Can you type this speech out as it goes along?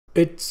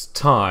It's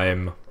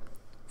time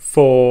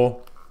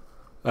for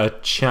a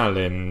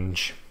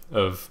challenge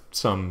of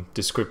some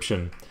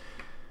description.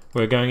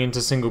 We're going into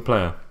single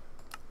player.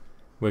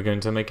 We're going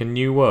to make a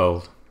new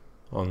world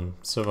on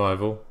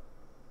survival,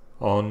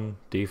 on,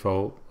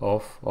 default,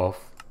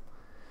 off.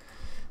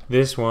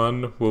 This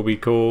one will be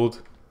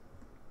called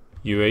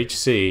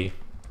UHC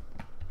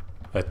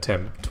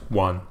Attempt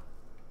 1.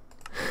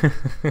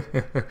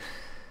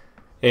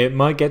 It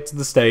might get to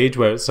the stage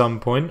where at some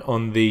point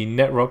on the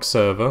Netrock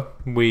server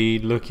we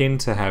look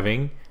into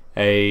having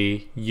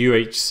a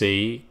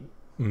UHC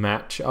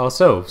match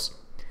ourselves.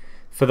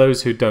 For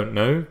those who don't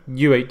know,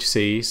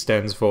 UHC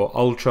stands for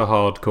Ultra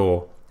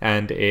Hardcore,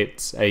 and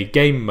it's a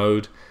game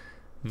mode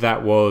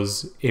that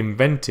was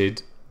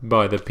invented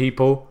by the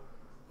people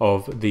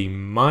of the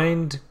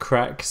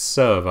Mindcrack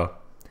server.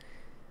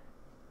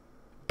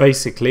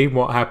 Basically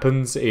what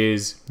happens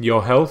is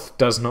your health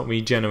does not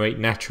regenerate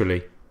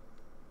naturally.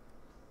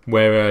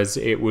 Whereas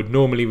it would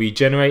normally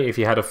regenerate if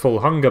you had a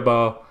full hunger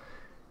bar,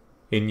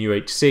 in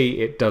UHC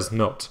it does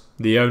not.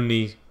 The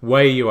only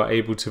way you are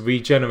able to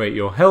regenerate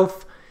your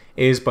health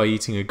is by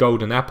eating a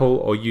golden apple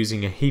or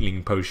using a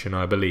healing potion,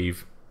 I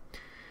believe.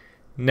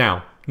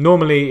 Now,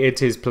 normally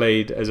it is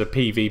played as a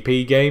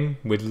PvP game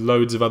with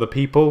loads of other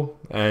people,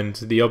 and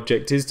the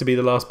object is to be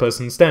the last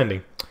person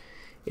standing.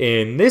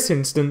 In this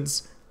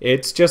instance,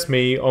 it's just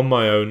me on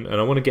my own, and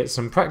I want to get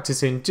some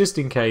practice in just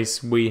in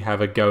case we have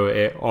a go at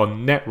it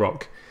on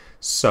Netrock.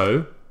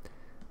 So,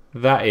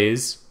 that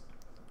is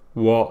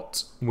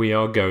what we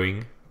are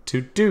going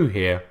to do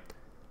here.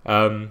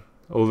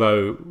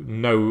 Although,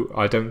 no,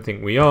 I don't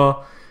think we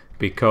are,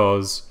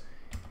 because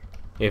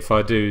if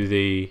I do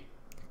the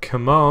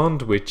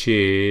command, which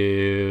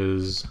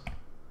is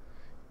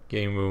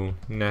game rule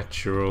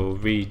natural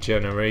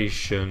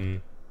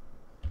regeneration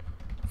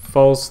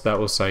false, that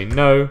will say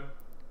no,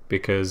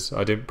 because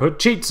I didn't put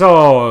cheats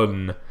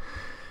on.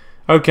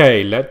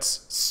 Okay,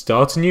 let's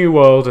start a new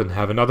world and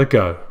have another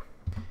go.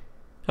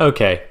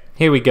 Okay,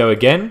 here we go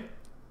again.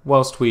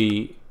 Whilst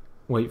we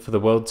wait for the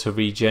world to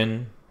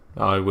regen,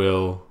 I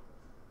will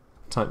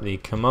type the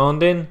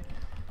command in.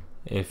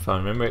 If I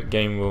remember it,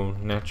 game rule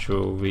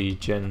natural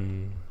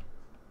regeneration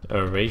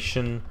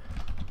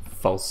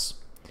false.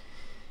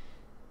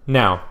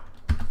 Now,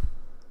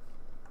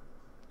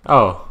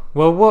 oh,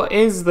 well, what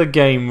is the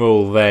game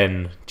rule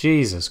then?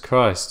 Jesus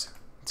Christ,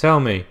 tell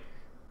me.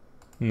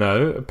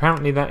 No,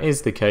 apparently that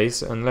is the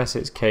case, unless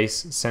it's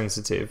case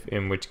sensitive,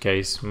 in which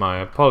case my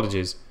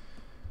apologies.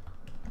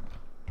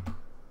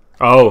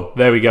 Oh,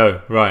 there we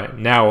go. Right,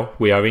 now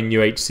we are in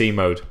UHC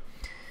mode.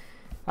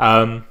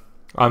 I'm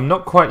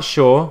not quite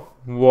sure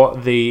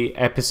what the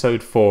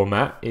episode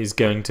format is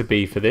going to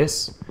be for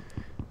this.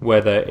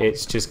 Whether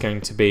it's just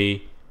going to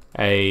be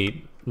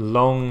a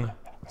long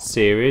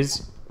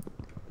series,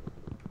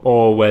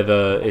 or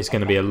whether it's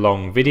going to be a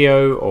long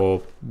video,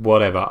 or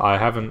whatever. I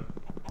haven't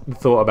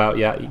thought about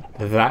yet.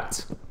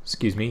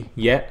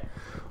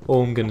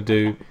 All I'm going to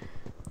do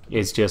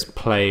is just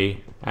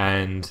play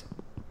and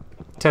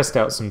test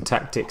out some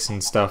tactics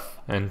and stuff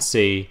and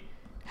see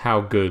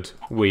how good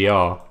we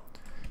are.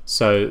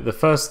 So the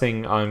first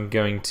thing I'm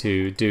going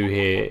to do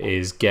here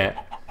is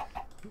get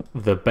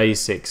the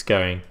basics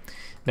going.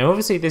 Now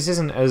obviously this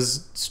isn't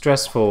as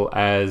stressful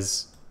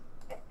as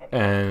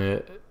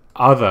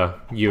other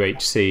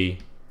UHC,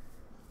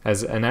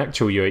 as an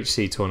actual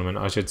UHC tournament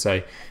I should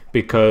say,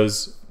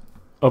 because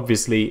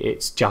obviously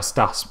it's just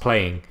us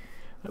playing,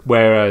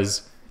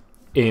 whereas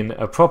in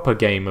a proper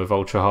game of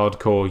Ultra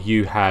Hardcore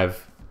you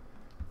have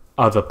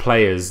other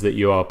players that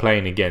you are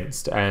playing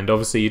against, and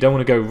obviously you don't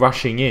want to go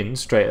rushing in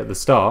straight at the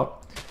start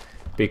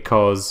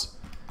because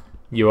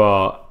you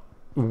are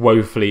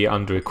woefully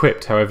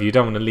under-equipped. However, you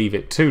don't want to leave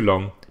it too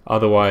long,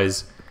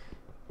 otherwise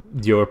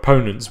your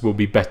opponents will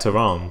be better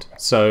armed.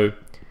 So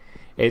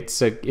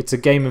it's a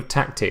game of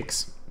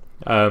tactics.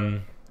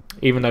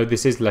 Even though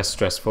this is less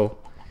stressful,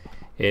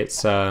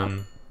 it's well,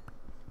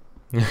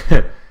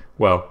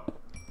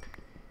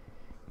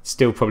 it's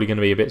still probably going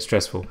to be a bit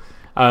stressful.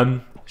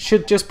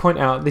 Should just point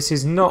out, this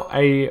is not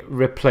a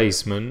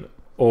replacement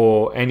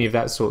or any of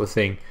that sort of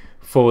thing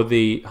for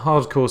the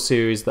hardcore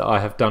series that I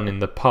have done in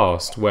the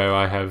past, where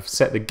I have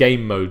set the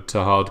game mode to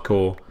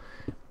hardcore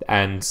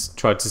and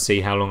tried to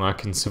see how long I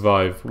can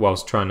survive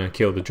whilst trying to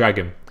kill the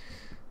dragon.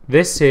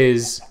 This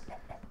is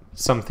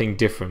something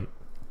different.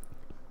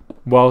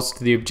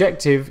 Whilst the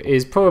objective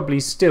is probably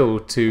still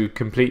to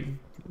complete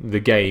the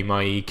game,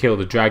 i.e. kill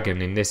the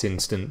dragon in this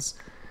instance,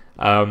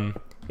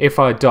 if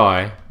I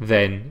die,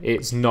 then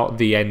it's not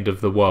the end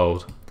of the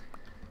world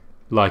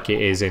like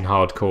it is in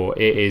hardcore.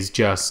 It is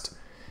just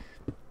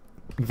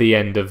the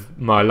end of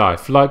my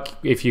life, like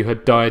if you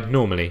had died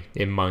normally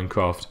in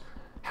Minecraft.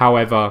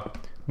 However,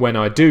 when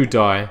I do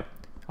die,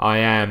 I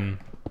am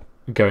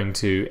going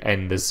to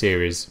end the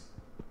series,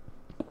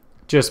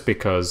 just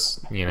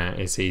because, you know,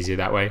 it's easier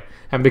that way,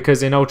 and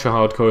because in Ultra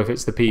Hardcore, if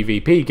it's the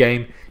PvP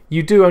game,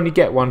 you do only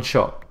get one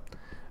shot.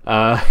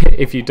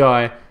 If you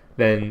die,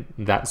 then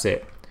that's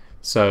it.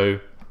 So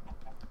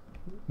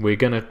we're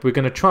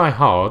gonna try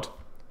hard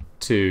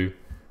to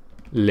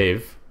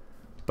live,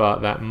 but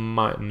that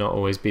might not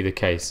always be the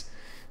case.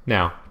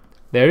 Now,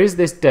 there is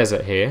this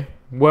desert here.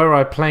 Were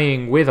I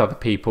playing with other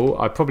people,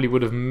 I probably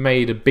would have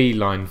made a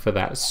beeline for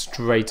that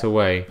straight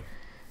away.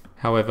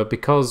 However,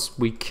 because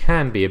we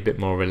can be a bit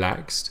more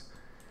relaxed,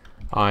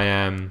 I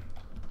am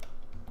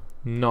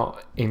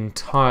not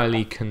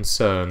entirely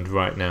concerned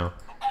right now.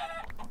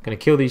 I'm going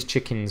to kill these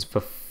chickens for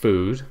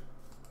food.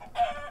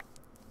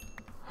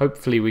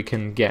 Hopefully we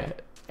can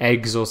get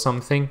eggs or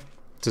something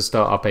to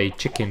start up a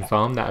chicken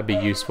farm. That would be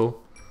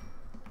useful.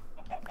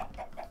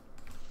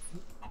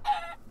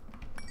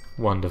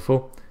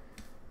 Wonderful.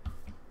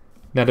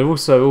 Now there are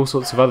also all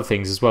sorts of other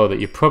things as well that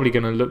you're probably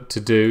going to look to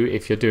do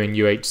if you're doing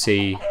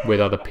UHC with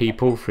other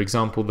people. For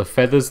example, the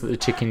feathers that the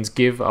chickens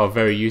give are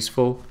very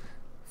useful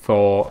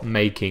for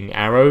making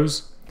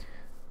arrows.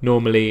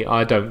 Normally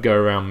I don't go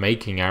around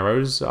making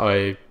arrows,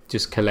 I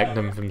just collect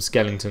them from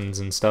skeletons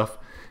and stuff.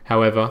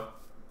 However,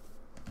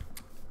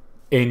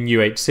 in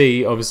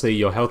UHC obviously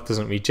your health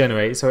doesn't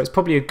regenerate, so it's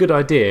probably a good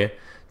idea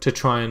to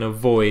try and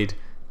avoid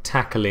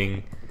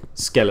tackling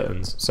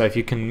skeletons. So if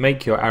you can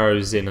make your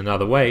arrows in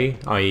another way,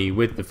 i.e.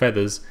 with the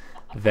feathers,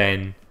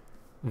 then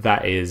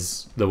that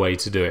is the way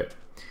to do it.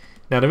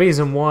 Now the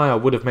reason why I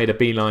would have made a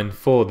beeline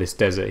for this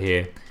desert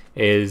here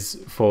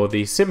is for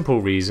the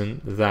simple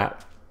reason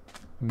that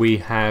we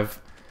have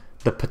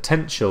the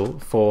potential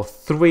for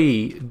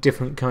 3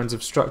 different kinds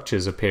of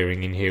structures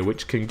appearing in here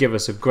which can give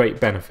us a great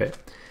benefit.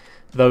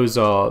 Those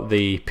are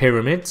the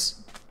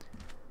pyramids,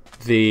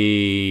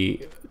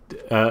 the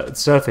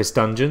surface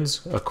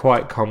dungeons are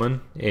quite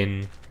common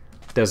in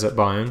desert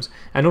biomes,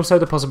 and also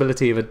the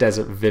possibility of a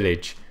desert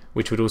village,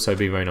 which would also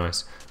be very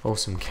nice. Oh,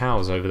 some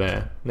cows over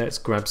there. Let's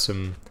grab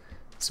some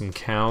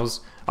cows.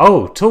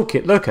 Oh,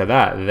 toolkit, look at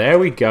that. There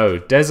we go.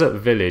 Desert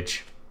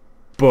village.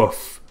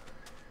 Boof.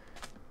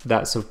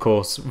 That's of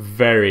course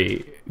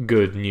very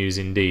good news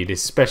indeed,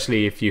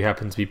 especially if you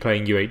happen to be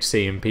playing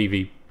UHC in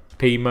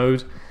PvP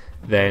mode.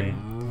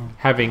 Then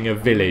having a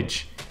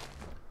village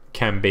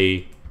can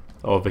be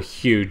of a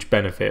huge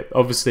benefit.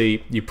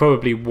 Obviously you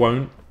probably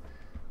won't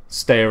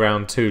stay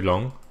around too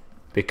long,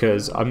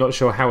 because I'm not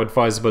sure how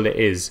advisable it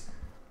is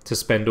to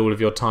spend all of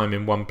your time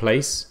in one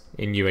place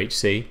in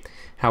UHC.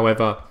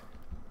 However,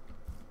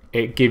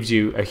 it gives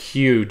you a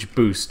huge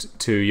boost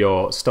to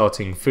your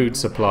starting food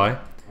supply,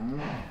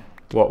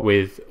 what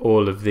with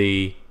all of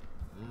the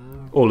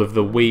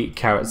wheat,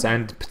 carrots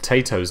and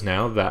potatoes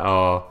now that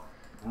are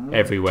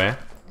everywhere.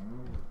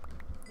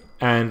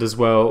 And as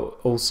well,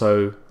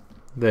 also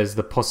there's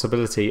the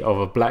possibility of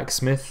a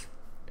blacksmith,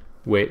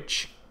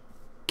 which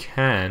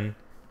can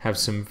have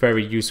some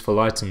very useful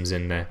items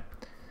in there.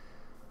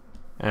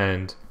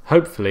 And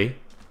hopefully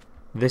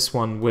this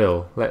one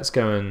will. Let's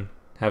go and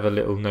have a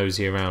little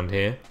nosy around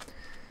here.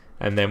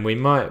 And then we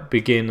might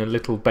begin a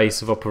little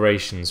base of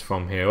operations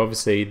from here.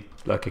 Obviously,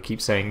 like I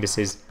keep saying, this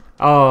is...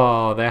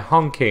 Oh, they're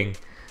honking.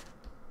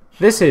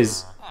 This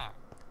is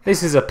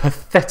a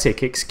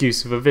pathetic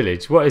excuse of a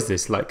village. What is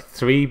this, like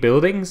 3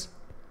 buildings?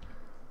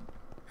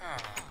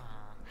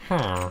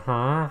 What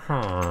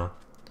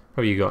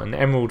have you got? An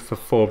emerald for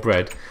 4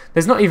 bread.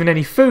 There's not even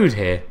any food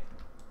here.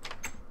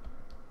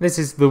 This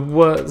is the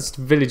worst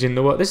village in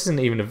the world. This isn't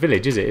even a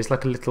village, is it? It's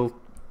like a little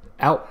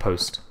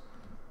outpost.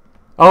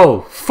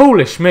 Oh,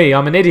 foolish me,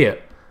 I'm an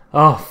idiot.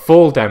 Oh,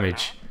 fall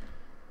damage.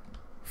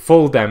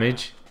 Fall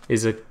damage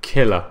is a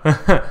killer.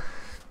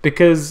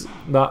 Because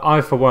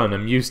I, for one,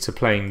 am used to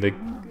playing the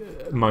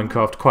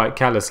Minecraft quite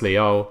callously.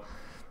 I'll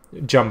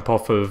jump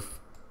off of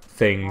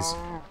things.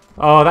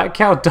 Oh, that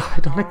cow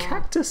died on a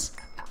cactus.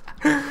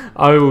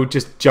 I will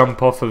just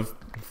jump off of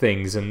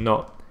things and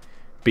not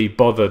be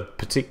bothered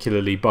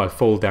particularly by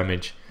fall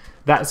damage.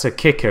 That's a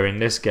kicker in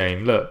this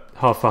game. Look,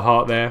 half a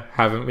heart there.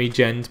 Haven't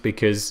regened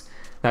because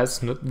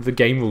that's not, the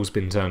game rule's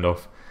been turned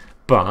off.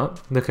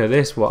 But look at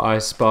this, what I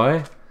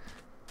spy.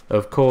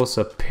 Of course,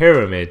 a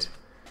pyramid.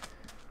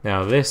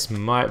 Now this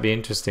might be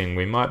interesting.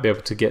 We might be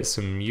able to get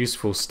some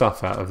useful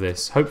stuff out of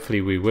this.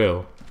 Hopefully we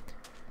will.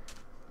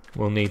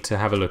 We'll need to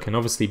have a look, and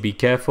obviously be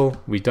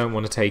careful. We don't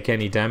want to take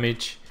any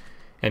damage.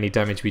 Any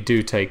damage we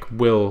do take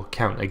will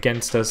count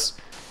against us,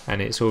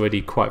 and it's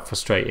already quite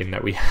frustrating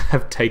that we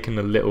have taken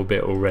a little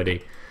bit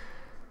already.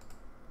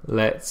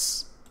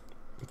 Let's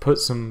put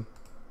some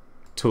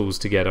tools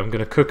together. I'm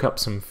going to cook up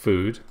some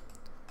food,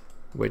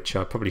 which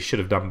I probably should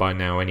have done by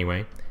now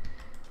anyway,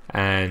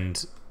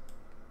 and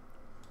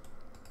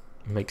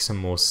make some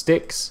more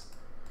sticks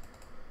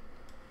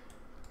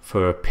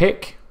for a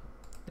pick,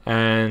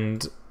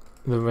 and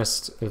the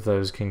rest of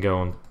those can go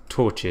on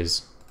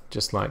torches,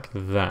 just like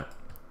that.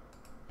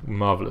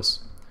 Marvellous.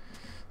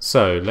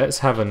 So let's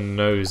have a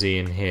nosy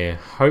in here.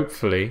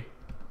 Hopefully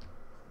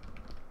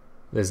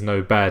there's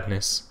no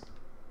badness.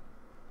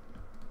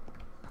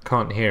 I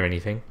can't hear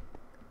anything.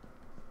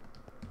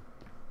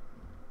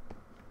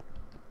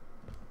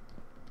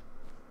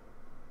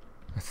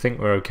 I think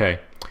we're okay.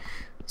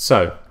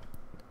 So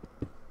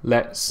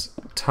let's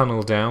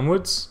tunnel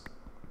downwards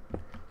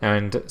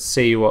and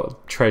see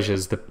what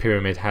treasures the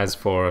pyramid has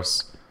for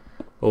us.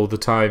 All the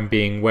time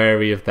being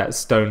wary of that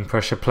stone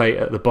pressure plate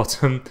at the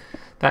bottom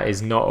That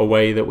is not a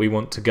way that we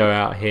want to go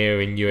out here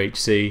in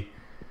UHC,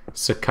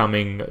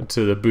 succumbing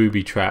to the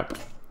booby trap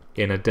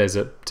in a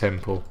desert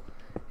temple.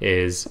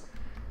 Is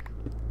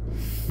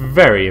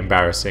very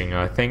embarrassing,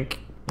 I think.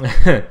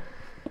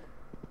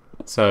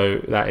 So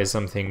that is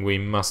something we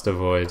must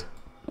avoid.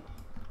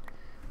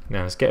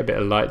 Now let's get a bit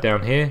of light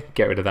down here,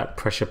 get rid of that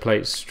pressure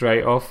plate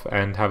straight off,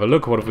 and have a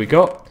look. What have we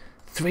got?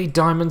 3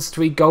 diamonds,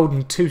 3 gold,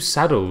 and 2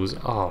 saddles.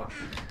 Oh,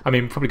 I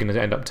mean, I'm probably going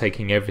to end up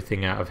taking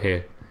everything out of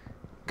here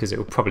because it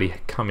will probably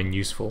come in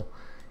useful.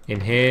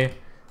 In here,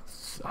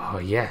 oh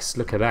yes,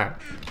 look at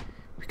that.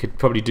 We could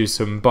probably do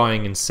some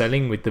buying and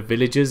selling with the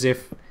villagers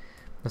if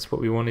that's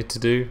what we wanted to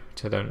do,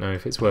 which I don't know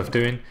if it's worth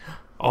doing.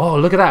 Oh,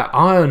 look at that,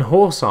 iron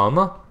horse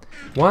armor.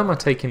 Why am I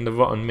taking the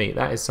rotten meat?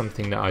 That is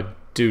something that I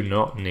do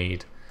not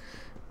need.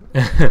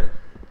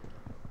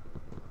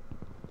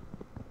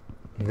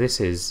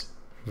 This is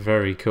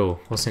very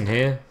cool. What's in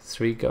here?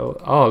 3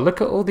 gold. Oh,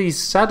 look at all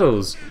these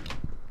saddles.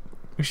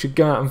 We should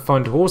go out and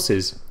find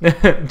horses.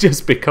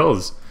 Just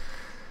because.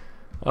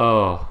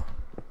 Oh.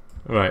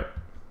 Right.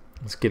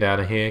 Let's get out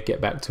of here. Get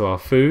back to our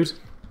food.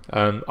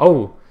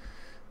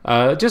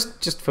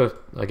 Just for,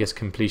 I guess,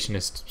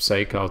 completionist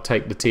sake, I'll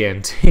take the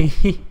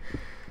TNT.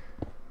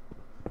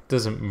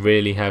 Doesn't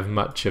really have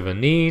much of a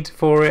need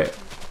for it.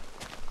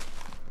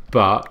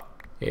 But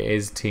it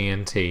is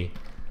TNT.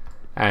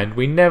 And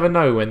we never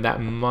know when that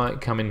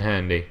might come in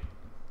handy.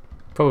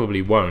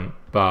 Probably won't,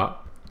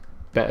 but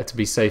better to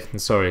be safe than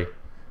sorry.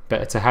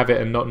 Better to have it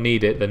and not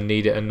need it than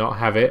need it and not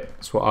have it.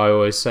 That's what I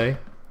always say.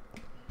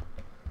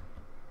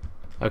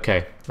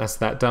 Okay, that's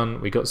that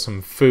done. We got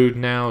some food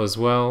now as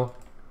well.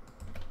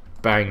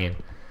 Banging.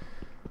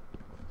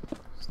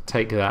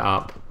 Take that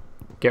up.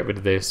 Get rid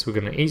of this. We're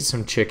going to eat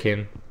some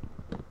chicken.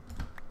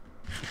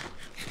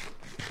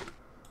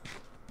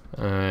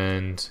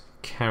 And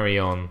carry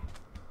on.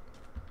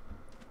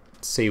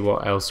 See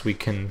what else we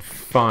can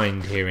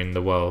find here in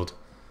the world,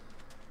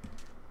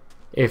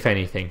 if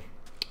anything,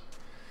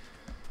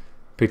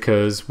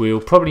 because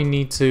we'll probably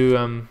need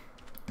to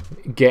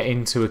get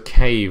into a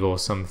cave or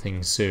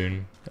something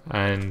soon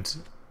and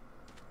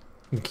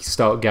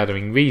start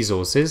gathering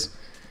resources,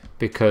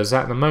 because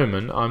at the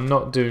moment I'm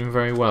not doing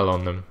very well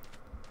on them.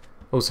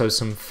 Also,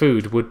 some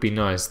food would be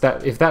nice.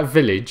 That if that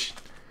village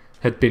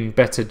had been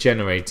better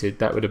generated,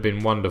 that would have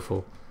been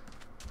wonderful,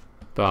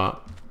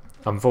 but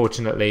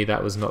unfortunately,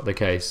 that was not the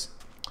case.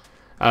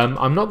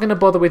 I'm not going to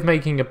bother with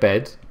making a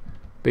bed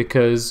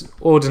because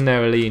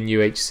ordinarily in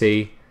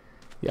UHC,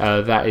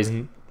 that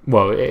isn't,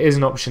 well, it is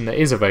an option that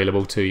is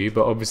available to you,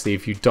 but obviously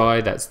if you die,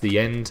 that's the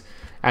end.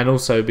 And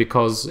also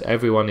because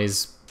everyone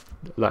is,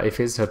 like, if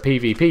it's a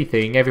PvP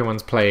thing,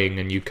 everyone's playing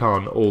and you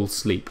can't all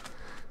sleep.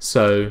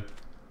 So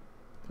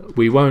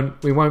we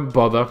won't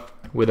bother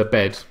with a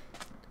bed,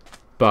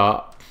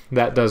 but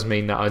that does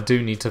mean that I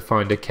do need to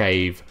find a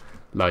cave,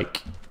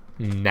 like,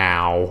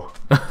 now.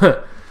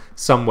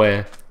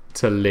 Somewhere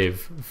to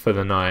live for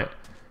the night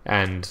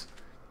and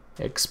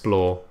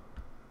explore,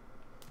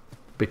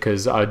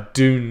 because I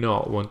do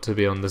not want to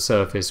be on the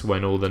surface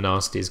when all the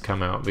nasties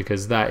come out,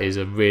 because that is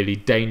a really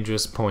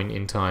dangerous point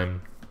in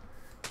time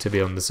to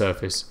be on the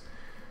surface.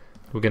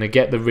 We're going to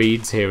get the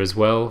reeds here as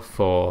well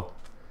for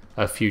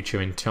a future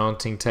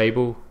enchanting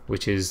table,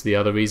 which is the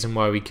other reason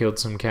why we killed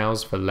some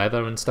cows, for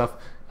leather and stuff.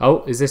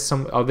 Oh, is this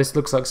some? Oh, this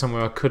looks like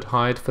somewhere I could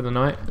hide for the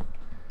night.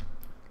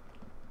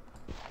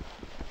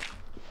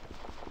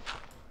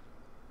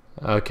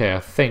 Okay, I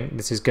think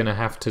this is going to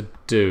have to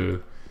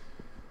do.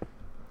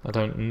 I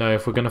don't know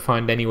if we're going to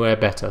find anywhere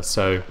better,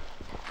 so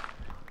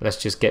let's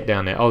just get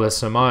down there. Oh, there's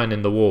some iron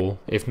in the wall.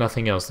 If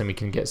nothing else, then we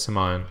can get some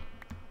iron.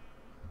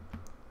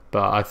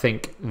 But I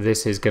think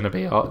this is going to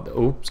be our...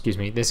 Oh, excuse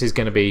me. This is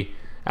going to be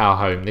our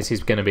home. This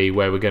is going to be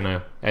where we're going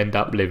to end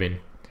up living.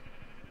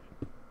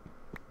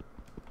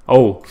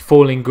 Oh,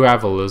 falling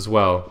gravel as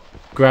well.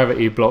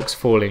 Gravity blocks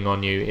falling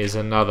on you is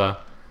another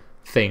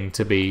thing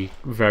to be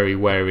very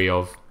wary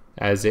of,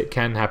 as it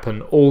can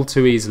happen all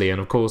too easily. And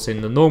of course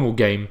in the normal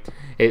game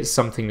it's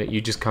something that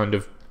you just kind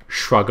of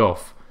shrug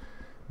off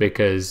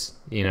because,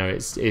 you know,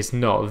 it's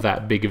not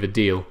that big of a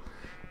deal.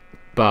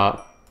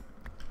 But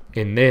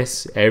in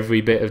this,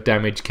 every bit of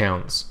damage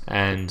counts,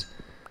 and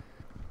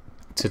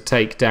to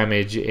take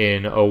damage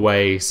in a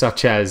way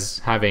such as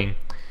having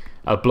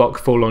a block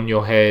fall on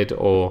your head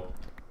or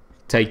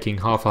taking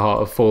half a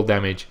heart of fall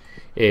damage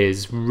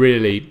is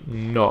really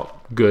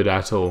not good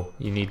at all.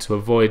 You need to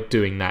avoid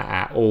doing that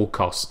at all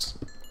costs.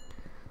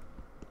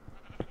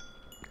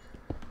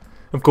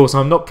 Of course,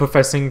 I'm not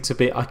professing to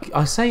be...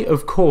 I say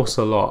of course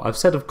a lot. I've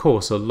said of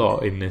course a lot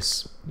in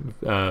this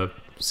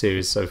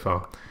series so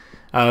far.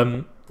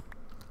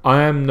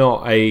 I am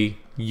not a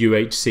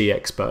UHC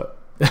expert.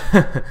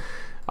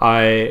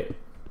 I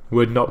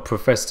would not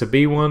profess to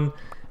be one,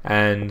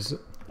 and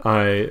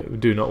I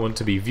do not want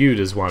to be viewed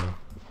as one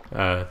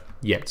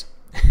yet.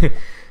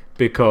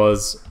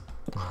 Because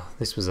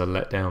this was a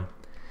letdown.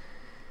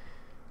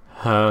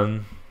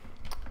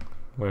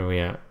 Where are we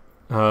at?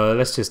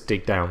 Let's just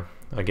dig down,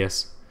 I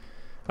guess.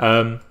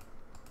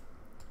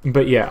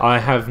 But yeah, I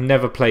have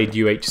never played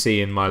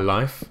UHC in my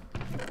life.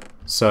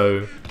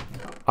 So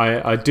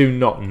I do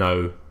not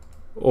know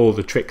all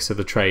the tricks of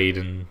the trade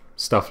and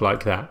stuff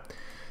like that.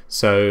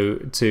 So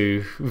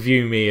to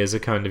view me as a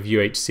kind of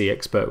UHC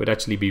expert would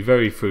actually be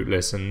very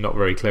fruitless and not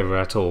very clever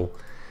at all.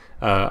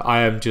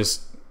 I am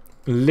just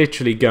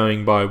literally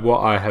going by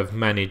what I have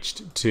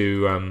managed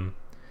to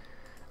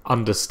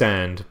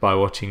understand by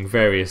watching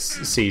various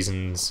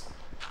seasons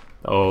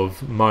of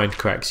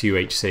Mindcrack's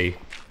UHC.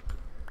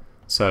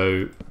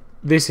 So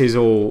this is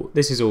all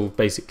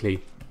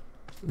basically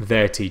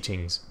their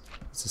teachings.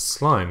 There's a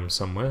slime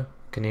somewhere.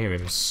 I can hear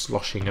him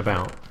sloshing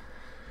about.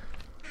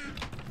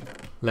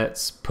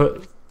 Let's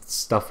put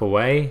stuff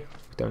away.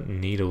 We don't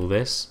need all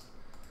this.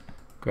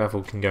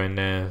 Gravel can go in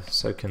there,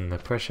 so can the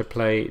pressure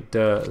plate.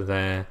 Dirt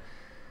there.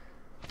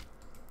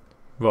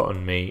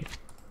 Rotten meat.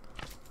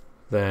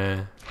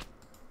 There.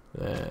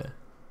 There.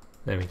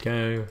 There we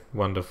go.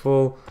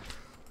 Wonderful.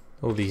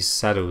 All these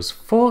saddles.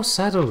 4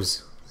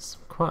 saddles! It's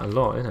quite a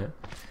lot, isn't it?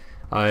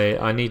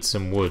 I need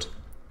some wood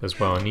as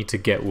well. I need to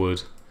get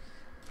wood.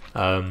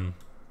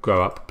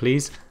 Grow up,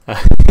 please.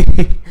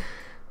 I'm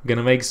going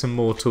to make some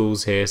more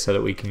tools here so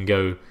that we can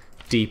go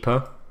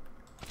deeper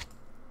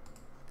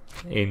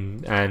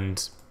in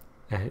and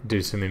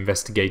do some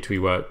investigatory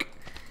work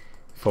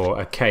for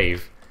a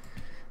cave.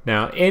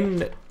 Now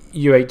in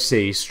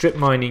UHC, strip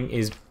mining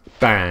is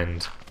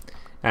banned,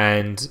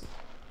 and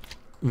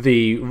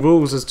the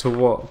rules as to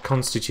what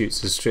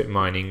constitutes as strip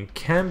mining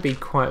can be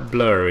quite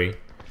blurry.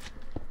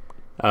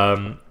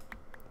 But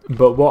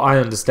what I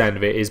understand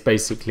of it is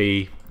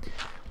basically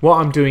what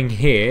I'm doing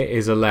here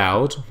is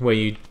allowed, where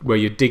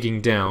you're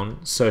digging down,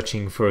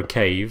 searching for a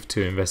cave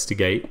to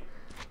investigate.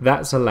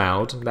 That's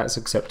allowed, that's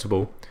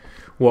acceptable.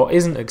 What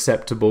isn't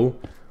acceptable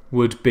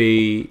would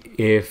be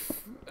if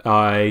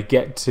I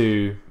get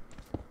to,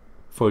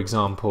 for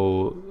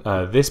example,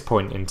 this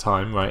point in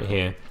time right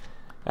here,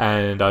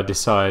 and I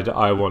decide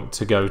I want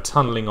to go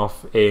tunneling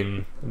off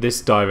in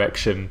this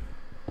direction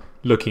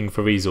looking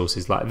for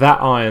resources. Like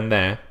that iron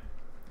there,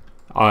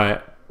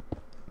 I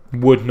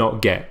would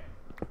not get,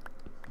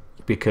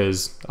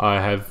 because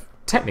I have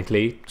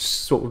technically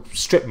sort of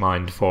strip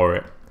mined for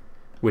it,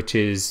 which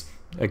is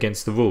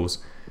against the rules.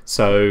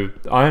 So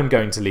I am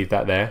going to leave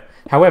that there.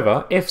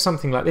 However, if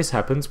something like this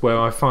happens where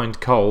I find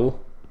coal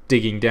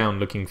digging down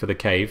looking for the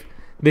cave,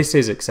 this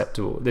is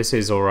acceptable. This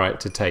is alright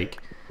to take,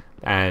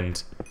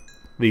 and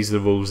these are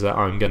the rules that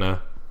I'm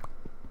gonna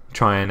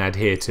try and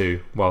adhere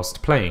to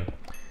whilst playing.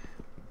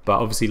 But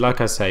obviously,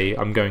 like I say,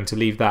 I'm going to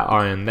leave that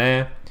iron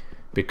there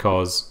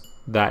because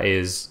that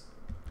is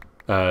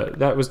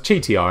that was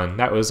cheaty iron.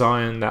 That was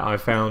iron that I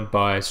found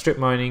by strip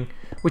mining,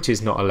 which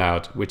is not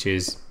allowed, which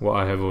is what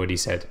I have already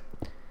said.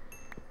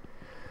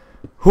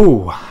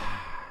 Whew,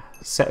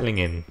 settling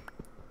in.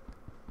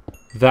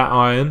 That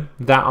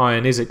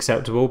iron is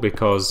acceptable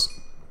because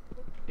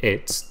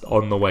it's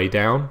on the way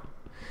down.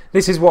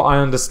 This is what I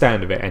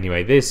understand of it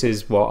anyway. This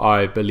is what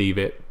I believe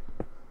it.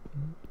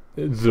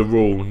 The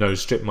rule no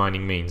strip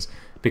mining means,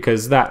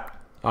 because that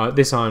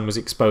this iron was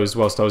exposed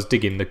whilst I was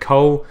digging the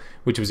coal,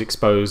 which was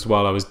exposed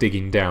while I was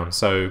digging down.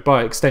 So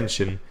by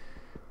extension,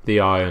 the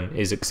iron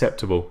is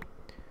acceptable,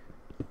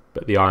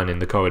 but the iron in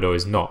the corridor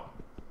is not.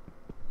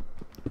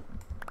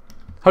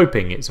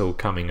 Hoping it's all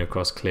coming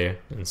across clear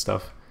and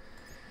stuff.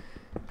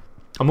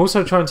 I'm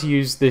also trying to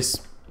use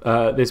this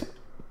this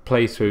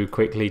playthrough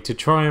quickly to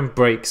try and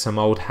break some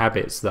old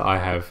habits that I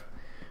have.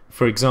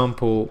 For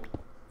example,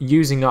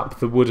 using up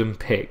the wooden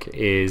pick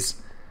is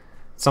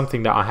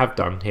something that I have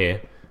done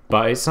here,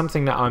 but it's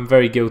something that I'm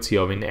very guilty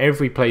of in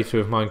every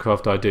playthrough of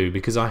Minecraft I do,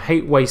 because I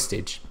hate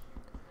wastage.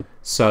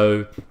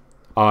 So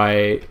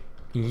I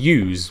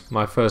use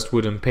my first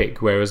wooden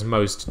pick, whereas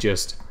most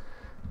just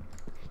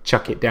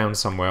chuck it down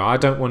somewhere. I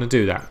don't want to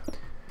do that.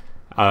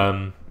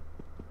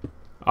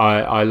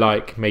 I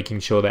like making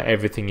sure that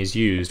everything is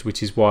used,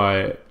 which is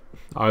why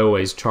I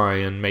always try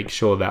and make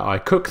sure that I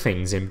cook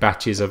things in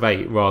batches of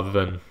 8 rather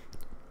than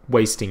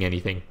wasting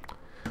anything.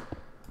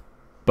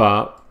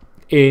 But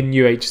in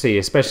UHC,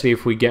 especially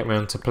if we get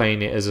round to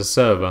playing it as a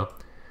server,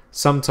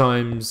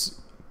 sometimes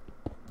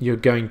you're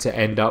going to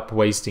end up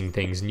wasting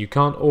things, and you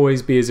can't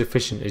always be as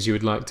efficient as you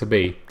would like to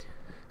be.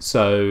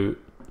 So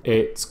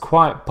it's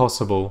quite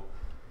possible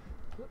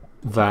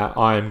that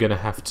I am going to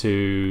have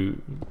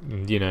to,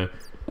 you know,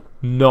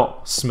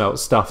 not smelt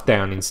stuff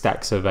down in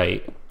stacks of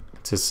 8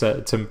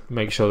 to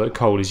make sure that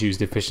coal is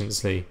used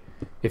efficiently.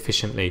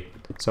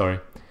 Sorry,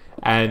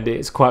 and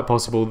it's quite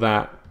possible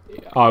that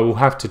I will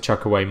have to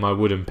chuck away my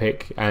wooden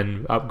pick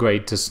and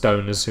upgrade to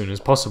stone as soon as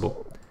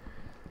possible.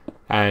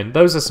 And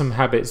those are some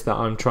habits that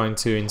I'm trying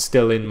to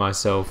instill in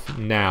myself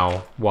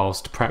now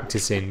whilst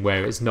practicing,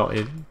 where it's not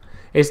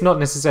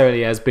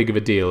necessarily as big of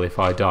a deal if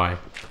I die.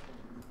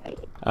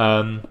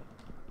 And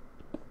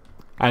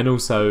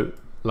also,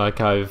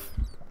 like I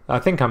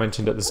think I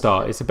mentioned at the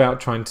start, it's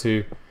about trying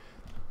to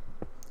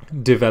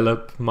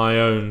develop my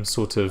own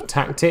sort of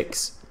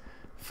tactics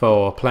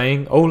for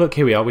playing. Oh look,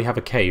 here we are, we have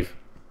a cave.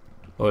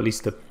 Or at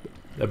least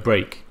a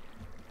break.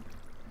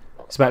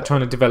 It's about trying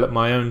to develop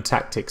my own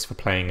tactics for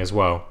playing as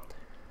well.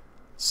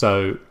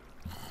 So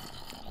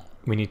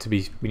we need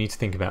to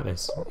think about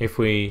this. If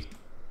we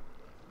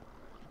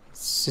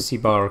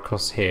sissy bar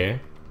across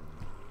here.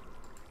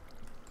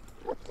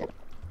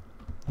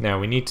 Now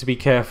we need to be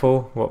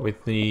careful what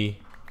with the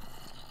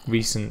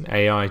recent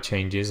AI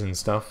changes and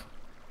stuff.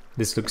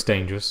 This looks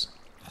dangerous,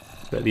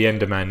 but the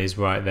Enderman is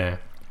right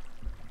there.